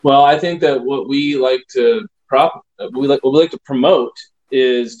Well, I think that what we like to what we like to promote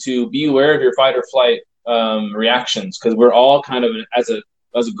is to be aware of your fight or flight reactions, because we're all kind of as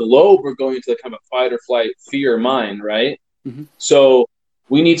a globe, we're going into kind of a fight or flight fear mind, right? Hmm. So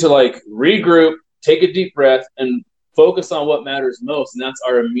we need to like regroup, take a deep breath, and focus on what matters most, and that's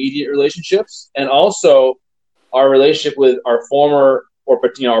our immediate relationships, and also our relationship with our former or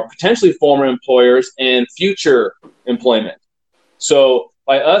our potentially former employers and future employment. So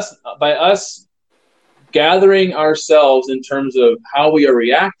by us gathering ourselves in terms of how we are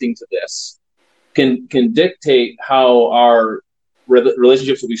reacting to this can dictate how our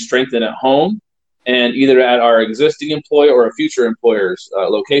relationships will be strengthened at home and either at our existing employer or a future employer's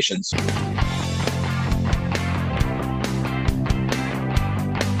locations.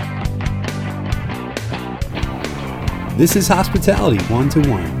 This is Hospitality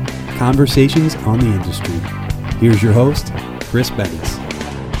One-to-One, conversations on the industry. Here's your host, Chris Bettis.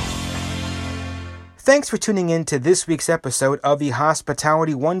 Thanks for tuning in to this week's episode of the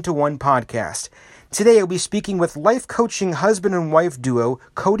Hospitality One-to-One podcast. Today I'll be speaking with life coaching husband and wife duo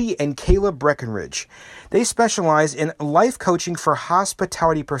Cody and Kayla Breckenridge. They specialize in life coaching for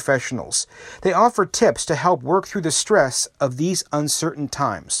hospitality professionals. They offer tips to help work through the stress of these uncertain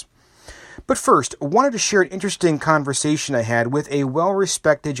times. But first, I wanted to share an interesting conversation I had with a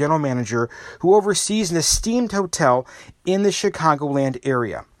well-respected general manager who oversees an esteemed hotel in the Chicagoland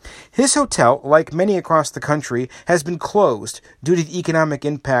area. His hotel, like many across the country, has been closed due to the economic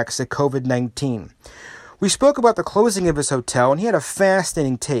impacts of COVID-19. We spoke about the closing of his hotel, and he had a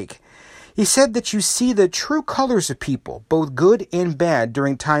fascinating take. He said that you see the true colors of people, both good and bad,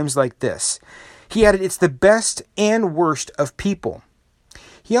 during times like this. He added, it's the best and worst of people.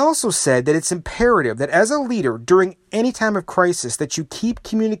 He also said that it's imperative that as a leader during any time of crisis that you keep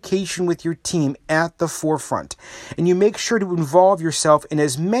communication with your team at the forefront and you make sure to involve yourself in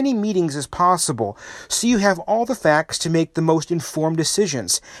as many meetings as possible so you have all the facts to make the most informed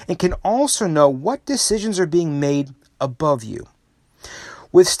decisions and can also know what decisions are being made above you.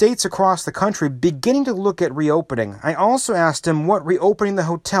 With states across the country beginning to look at reopening, I also asked him what reopening the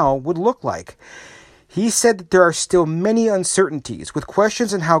hotel would look like. He said that there are still many uncertainties with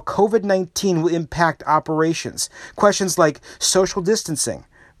questions on how COVID-19 will impact operations, questions like social distancing,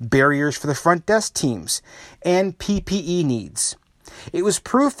 barriers for the front desk teams, and PPE needs. It was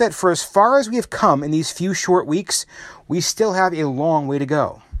proof that for as far as we have come in these few short weeks, we still have a long way to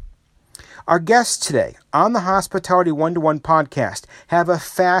go. Our guests today on the Hospitality One-to-One podcast have a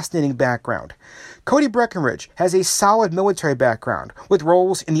fascinating background. Cody Breckenridge has a solid military background with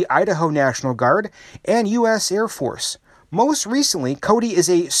roles in the Idaho National Guard and U.S. Air Force. Most recently, Cody is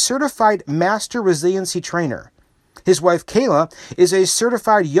a certified master resiliency trainer. His wife, Kayla, is a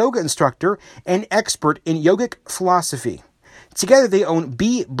certified yoga instructor and expert in yogic philosophy. Together, they own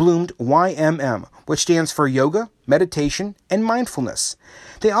Be Bloomed YMM, which stands for Yoga, Meditation, and Mindfulness.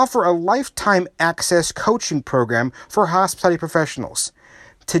 They offer a lifetime access coaching program for hospitality professionals.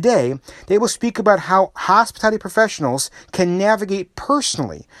 Today, they will speak about how hospitality professionals can navigate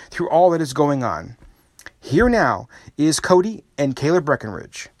personally through all that is going on. Here now is Cody and Kayla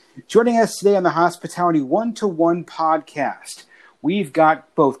Breckenridge. Joining us today on the Hospitality One-to-One podcast, we've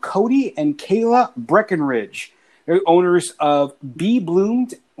got both Cody and Kayla Breckenridge. They're owners of Be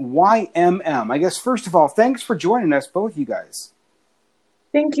Bloomed YMM. I guess, first of all, thanks for joining us, both you guys.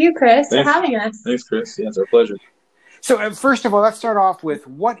 Thank you, Chris, for having us. Thanks, Chris. Yeah, it's our pleasure. So, first of all, let's start off with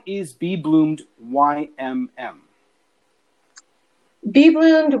what is Be Bloomed YMM? Be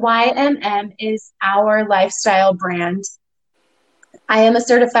Bloomed YMM is our lifestyle brand. I am a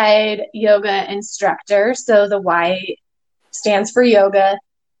certified yoga instructor, so the Y stands for yoga,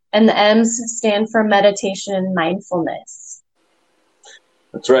 and the M's stand for meditation and mindfulness.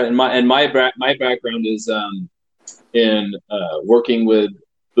 That's right. And my background is in working with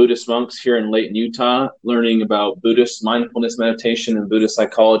Buddhist monks here in Layton, Utah, learning about Buddhist mindfulness meditation and Buddhist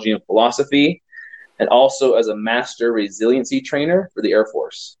psychology and philosophy, and also as a master resiliency trainer for the Air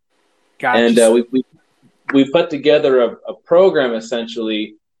Force. Gotcha. And we put together a program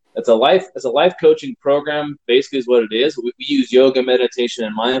essentially. It's a life coaching program. Basically, is what it is. We use yoga, meditation,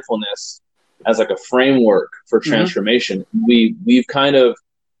 and mindfulness as like a framework for transformation. We've kind of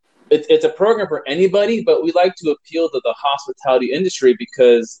it's a program for anybody, but we like to appeal to the hospitality industry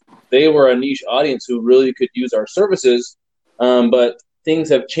because they were a niche audience who really could use our services. But things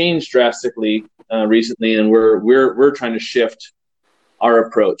have changed drastically recently, and we're trying to shift our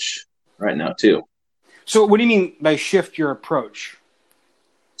approach right now too. So, what do you mean by shift your approach?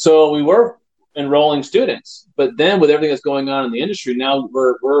 So we were enrolling students, but then with everything that's going on in the industry, now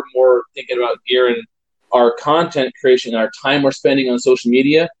we're more thinking about gearing our content creation, our time we're spending on social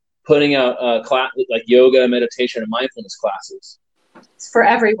media, putting out class like yoga, meditation, and mindfulness classes. It's for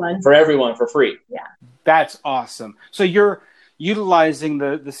everyone. For everyone, for free. Yeah. That's awesome. So you're utilizing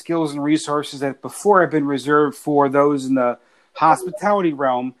the skills and resources that before have been reserved for those in the hospitality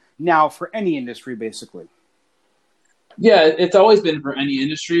realm, now for any industry, basically. Yeah, it's always been for any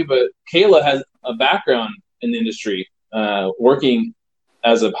industry, but Kayla has a background in the industry, working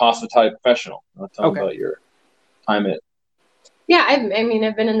as a hospitality professional. I'll tell me about your time at. Yeah, I've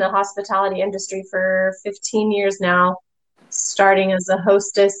been in the hospitality industry for 15 years now, starting as a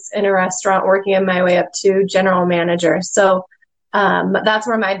hostess in a restaurant, working my way up to general manager. So that's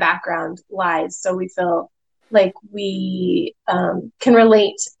where my background lies. So we feel like we can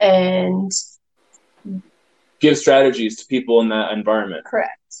relate and give strategies to people in that environment.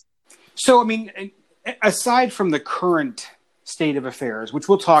 Correct. So, aside from the current state of affairs, which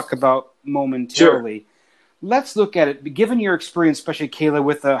we'll talk about momentarily, let's look at it. Given your experience, especially Kayla,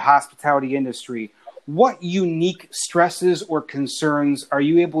 with the hospitality industry, what unique stresses or concerns are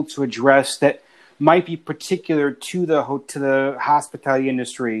you able to address that might be particular to the hospitality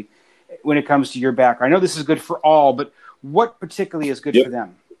industry when it comes to your background? I know this is good for all, but what particularly is good for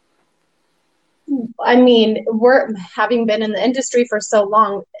them? We're having been in the industry for so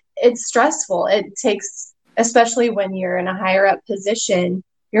long, it's stressful. It takes, especially when you're in a higher up position,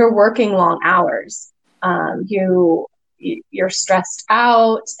 you're working long hours. You're stressed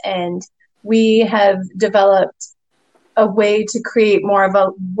out, and we have developed a way to create more of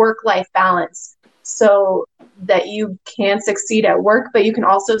a work-life balance so that you can succeed at work, but you can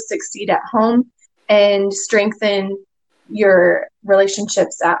also succeed at home and strengthen your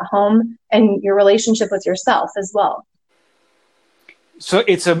relationships at home and your relationship with yourself as well. So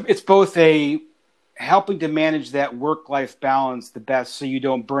it's both a helping to manage that work-life balance the best so you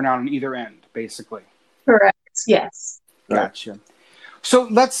don't burn out on either end, basically. Correct. Yes. Gotcha. So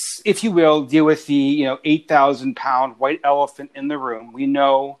let's, if you will, deal with the 8,000-pound white elephant in the room. We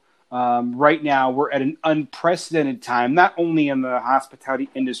know right now we're at an unprecedented time, not only in the hospitality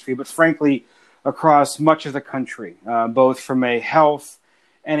industry, but frankly across much of the country, both from a health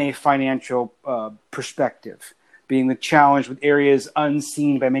and a financial perspective, being the challenge with areas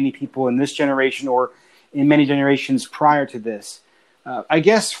unseen by many people in this generation or in many generations prior to this. I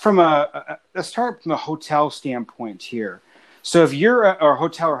guess let's start from a hotel standpoint here. So if you're a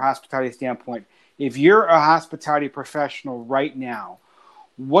hotel or hospitality standpoint, if you're a hospitality professional right now,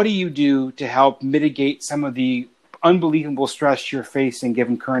 what do you do to help mitigate some of the unbelievable stress you're facing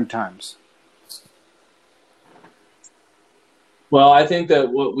given current times? Well, I think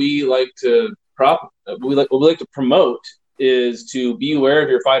that what we like to promote is to be aware of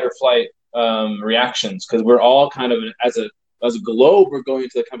your fight or flight reactions, because we're all kind of as a globe, we're going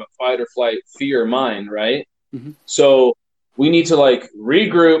into kind of a fight or flight fear mind, right? Mm-hmm. So we need to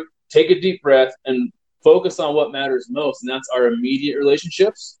regroup, take a deep breath, and focus on what matters most, and that's our immediate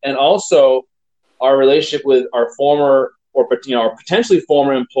relationships, and also our relationship with our former or our potentially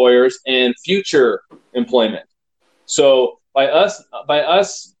former employers and future employment. So by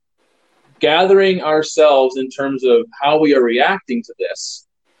us gathering ourselves in terms of how we are reacting to this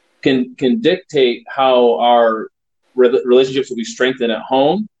can dictate how our relationships will be strengthened at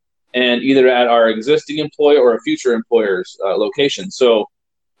home and either at our existing employer or a future employer's location. So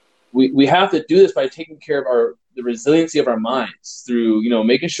we have to do this by taking care of the resiliency of our minds through,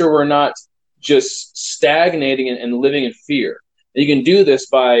 making sure we're not just stagnating and living in fear. And you can do this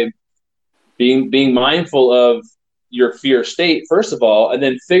by being mindful of your fear state, first of all, and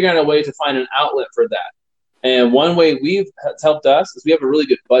then figuring out a way to find an outlet for that. And one way has helped us is we have a really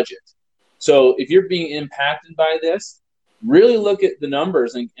good budget. So if you're being impacted by this, really look at the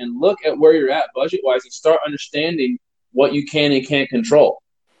numbers and look at where you're at budget-wise and start understanding what you can and can't control.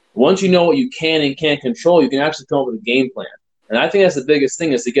 Once you know what you can and can't control, you can actually come up with a game plan. And I think that's the biggest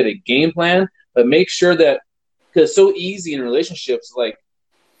thing, is to get a game plan, but make sure that, because it's so easy in relationships,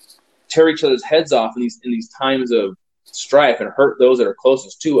 tear each other's heads off in these times of strife and hurt those that are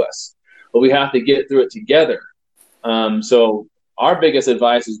closest to us. But we have to get through it together. So our biggest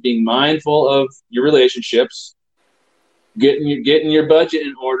advice is being mindful of your relationships, getting your budget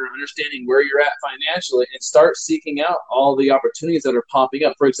in order, understanding where you're at financially, and start seeking out all the opportunities that are popping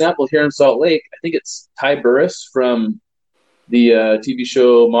up. For example, here in Salt Lake, I think it's Ty Burris from the TV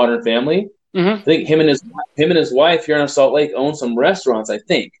show Modern Family. Mm-hmm. I think him and his wife here in Salt Lake own some restaurants, I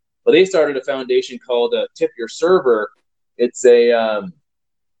think. But they started a foundation called Tip Your Server. It's a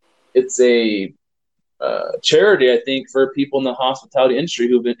charity, I think, for people in the hospitality industry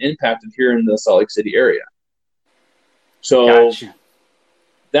who've been impacted here in the Salt Lake City area. So Gotcha.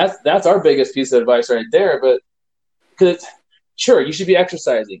 that's our biggest piece of advice right there. But because sure, you should be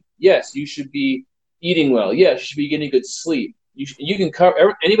exercising. Yes, you should be eating well. Yes, you should be getting good sleep. You can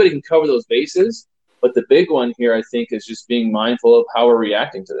cover anybody can cover those bases. But the big one here, I think, is just being mindful of how we're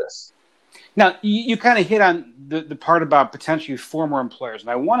reacting to this. Now, you kind of hit on the part about potentially former employers, and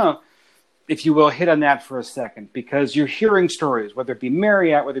I want to, if you will, hit on that for a second, because you're hearing stories, whether it be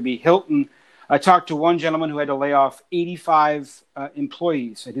Marriott, whether it be Hilton. I talked to one gentleman who had to lay off 85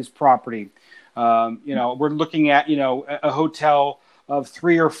 employees at his property. We're looking at, a hotel of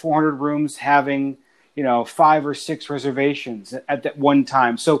 300 or 400 rooms having, 5 or 6 reservations at that one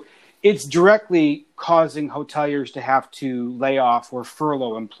time. So it's directly causing hoteliers to have to lay off or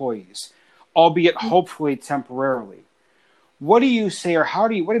furlough employees, albeit hopefully temporarily. What do you say, or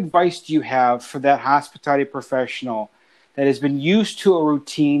what advice do you have for that hospitality professional that has been used to a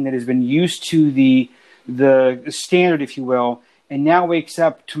routine, that has been used to the standard, if you will, and now wakes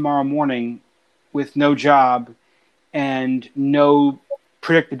up tomorrow morning with no job and no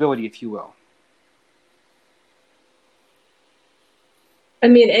predictability, if you will? I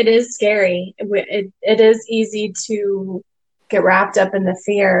mean, it is scary. It is easy to get wrapped up in the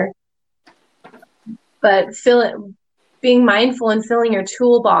fear, but being mindful and filling your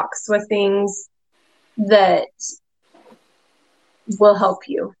toolbox with things that will help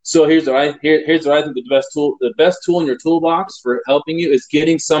you. So here's what I think the best tool in your toolbox for helping you is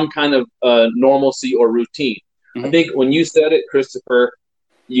getting some kind of normalcy or routine. Mm-hmm. I think when you said it, Christopher,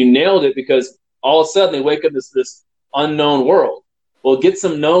 you nailed it, because all of a sudden they wake up this unknown world. Well, get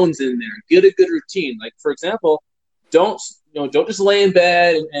some knowns in there. Get a good routine. Like, for example, don't just lay in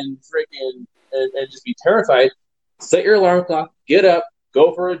bed and just be terrified. Set your alarm clock. Get up.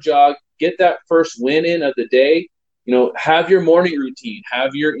 Go for a jog. Get that first win in of the day. Have your morning routine.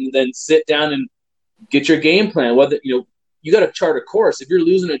 Then sit down and get your game plan. Whether you got to chart a course. If you're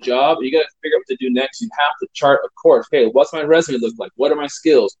losing a job, you got to figure out what to do next. You have to chart a course. Okay, what's my resume look like? What are my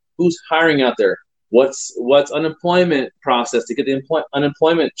skills? Who's hiring out there? What's unemployment process to get the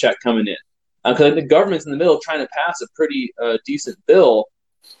unemployment check coming in? Because the government's in the middle of trying to pass a pretty decent bill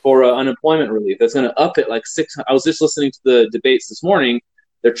for unemployment relief that's going to up it like $600. I was just listening to the debates this morning.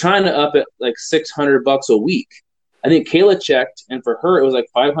 They're trying to up it like $600 a week. I think Kayla checked, and for her it was like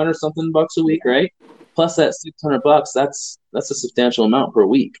 500 something bucks a week, right? Plus that $600, that's a substantial amount per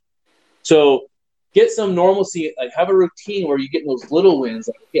week. So get some normalcy, like have a routine where you get those little wins.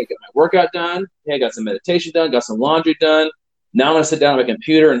 Like, okay, I got my workout done. Okay, I got some meditation done. Got some laundry done. Now I'm going to sit down on my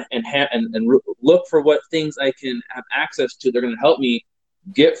computer and look for what things I can have access to. They're going to help me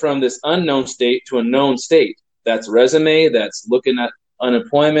get from this unknown state to a known state. That's resume. That's looking at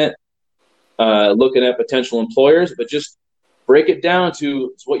unemployment, looking at potential employers. But just break it down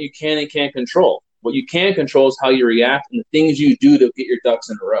to what you can and can't control. What you can control is how you react and the things you do to get your ducks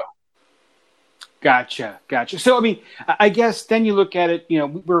in a row. Gotcha. So, I mean, I guess then you look at it,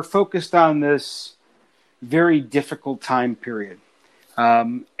 we're focused on this very difficult time period.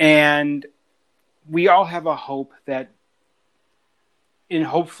 And we all have a hope that in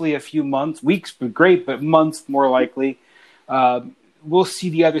hopefully a few months, weeks would be great, but months more likely, we'll see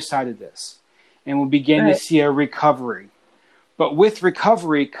the other side of this. And we'll begin to see a recovery. But with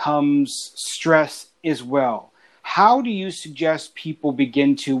recovery comes stress as well. How do you suggest people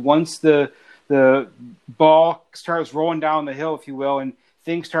begin to, once the ball starts rolling down the hill, if you will, and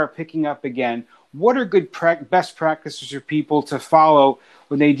things start picking up again, what are good best practices for people to follow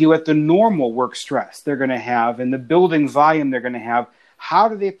when they deal with the normal work stress they're going to have and the building volume they're going to have? How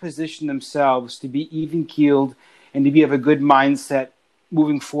do they position themselves to be even-keeled and to have a good mindset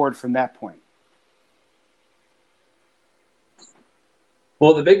moving forward from that point?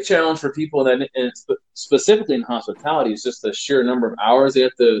 Well, the big challenge for people, and specifically in hospitality, is just the sheer number of hours they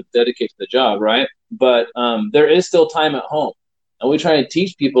have to dedicate to the job, right? But there is still time at home. And we try to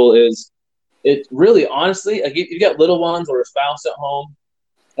teach people is it really, honestly, like you got little ones or a spouse at home,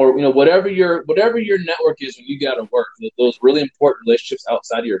 or whatever your network is when you got to work, those really important relationships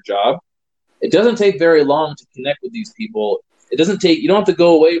outside of your job. It doesn't take very long to connect with these people. You don't have to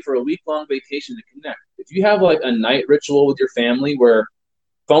go away for a week-long vacation to connect. If you have like a night ritual with your family where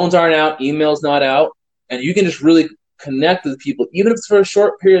phones aren't out, emails not out, and you can just really connect with people, even if it's for a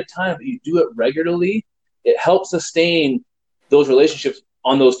short period of time, but you do it regularly, it helps sustain those relationships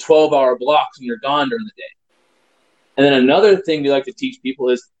on those 12-hour blocks when you're gone during the day. And then another thing we like to teach people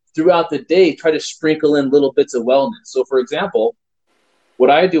is throughout the day, try to sprinkle in little bits of wellness. So, for example, what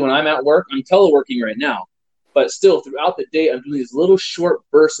I do when I'm at work, I'm teleworking right now, but still throughout the day, I'm doing these little short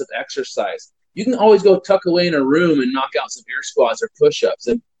bursts of exercise. You can always go tuck away in a room and knock out some air squats or push-ups.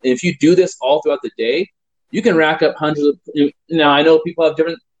 And if you do this all throughout the day, you can rack up hundreds of. Now, I know people have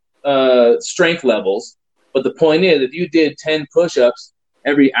different strength levels, but the point is, if you did 10 push-ups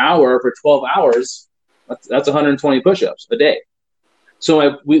every hour for 12 hours, that's 120 push-ups a day.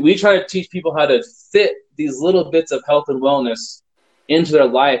 So we try to teach people how to fit these little bits of health and wellness into their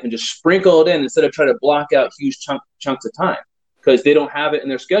life and just sprinkle it in instead of trying to block out huge chunks of time, because they don't have it in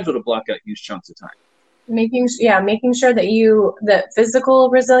their schedule to block out huge chunks of time. Making sure that physical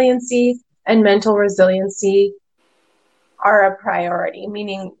resiliency and mental resiliency are a priority,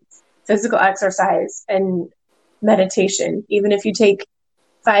 meaning physical exercise and meditation. Even if you take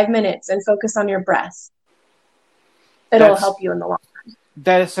 5 minutes and focus on your breath, it'll help you in the long run.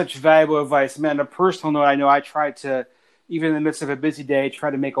 That is such valuable advice. Man, on a personal note, I know I try to, even in the midst of a busy day, try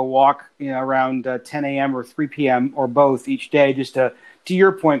to make a walk, around 10 a.m. or 3 p.m. or both each day, just to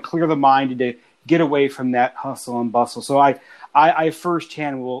your point, clear the mind and to get away from that hustle and bustle. So I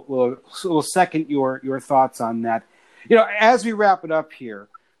firsthand will second your thoughts on that. As we wrap it up here,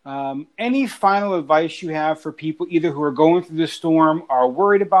 any final advice you have for people either who are going through the storm, are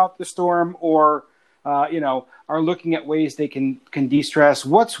worried about the storm, or are looking at ways they can de-stress?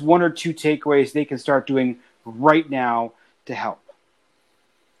 What's one or two takeaways they can start doing right now to help?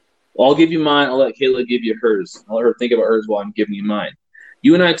 Well, I'll give you mine. I'll let Kayla give you hers. I'll let her think about hers while I'm giving you mine.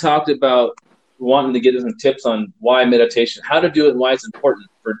 You and I talked about wanting to get some tips on why meditation, how to do it, and why it's important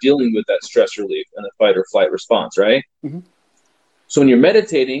for dealing with that stress relief and the fight or flight response, right? Mm-hmm. So when you're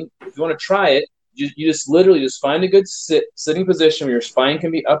meditating, if you want to try it, you just literally just find a good sitting position where your spine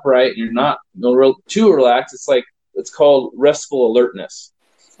can be upright and you're not too relaxed. It's called restful alertness.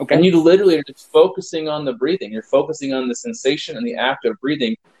 Okay. And you literally are just focusing on the breathing. You're focusing on the sensation and the act of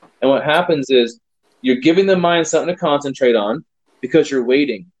breathing. And what happens is you're giving the mind something to concentrate on because you're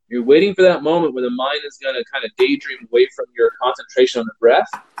waiting. You're waiting for that moment where the mind is going to kind of daydream away from your concentration on the breath,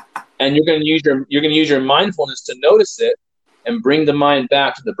 and you're going to use your mindfulness to notice it and bring the mind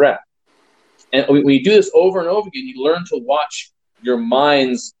back to the breath. And when you do this over and over again, you learn to watch your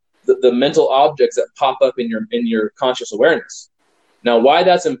mind's the mental objects that pop up in your conscious awareness. Now, why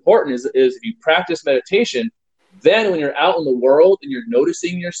that's important is if you practice meditation, then when you're out in the world and you're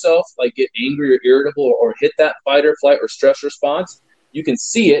noticing yourself like get angry or irritable or hit that fight or flight or stress response, you can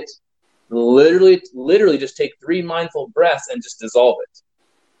see it, literally just take 3 mindful breaths and just dissolve it.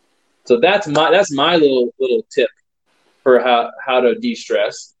 So that's my little tip for how to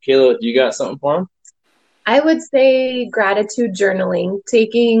de-stress. Kayla, you got something for him? I would say gratitude journaling,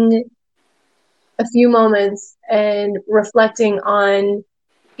 taking a few moments and reflecting on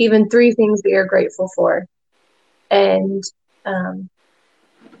even 3 things that you're grateful for, and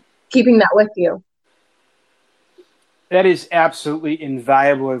keeping that with you. That is absolutely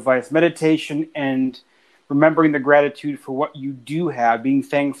invaluable advice. Meditation and remembering the gratitude for what you do have, being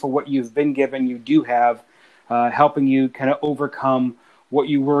thankful for what you've been given, you do have, helping you kind of overcome what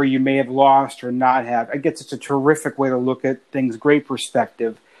you worry you may have lost or not have. I guess it's a terrific way to look at things, great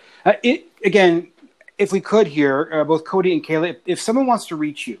perspective. Again, if we could here, both Cody and Kayla, if someone wants to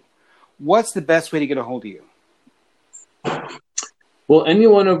reach you, what's the best way to get a hold of you? Well, any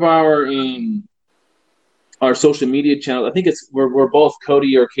one of our social media channels. I think we're both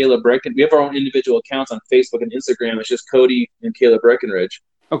Cody or Kayla Breckenridge. We have our own individual accounts on Facebook and Instagram. It's just Cody and Kayla Breckenridge.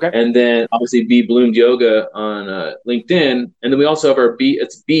 Okay. And then obviously B Bloomed Yoga on LinkedIn, and then we also have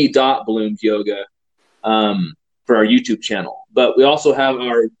it's B.Bloomed Yoga for our YouTube channel. But we also have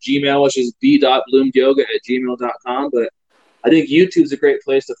our Gmail, which is b.bloomedyoga@gmail.com. But I think YouTube's a great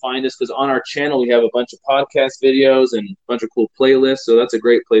place to find us because on our channel we have a bunch of podcast videos and a bunch of cool playlists. So that's a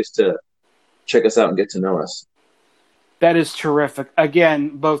great place to check us out and get to know us. That is terrific.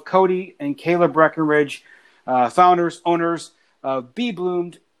 Again, both Cody and Kayla Breckenridge, founders, owners of Be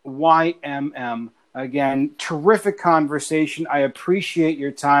Bloomed YMM. Again, terrific conversation. I appreciate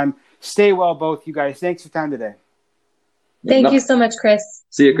your time. Stay well, both you guys. Thanks for your time today. Thank you so much, Chris.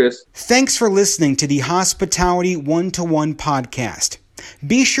 See you, Chris. Thanks for listening to the Hospitality 1-to-1 podcast.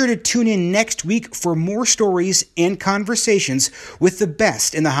 Be sure to tune in next week for more stories and conversations with the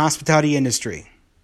best in the hospitality industry.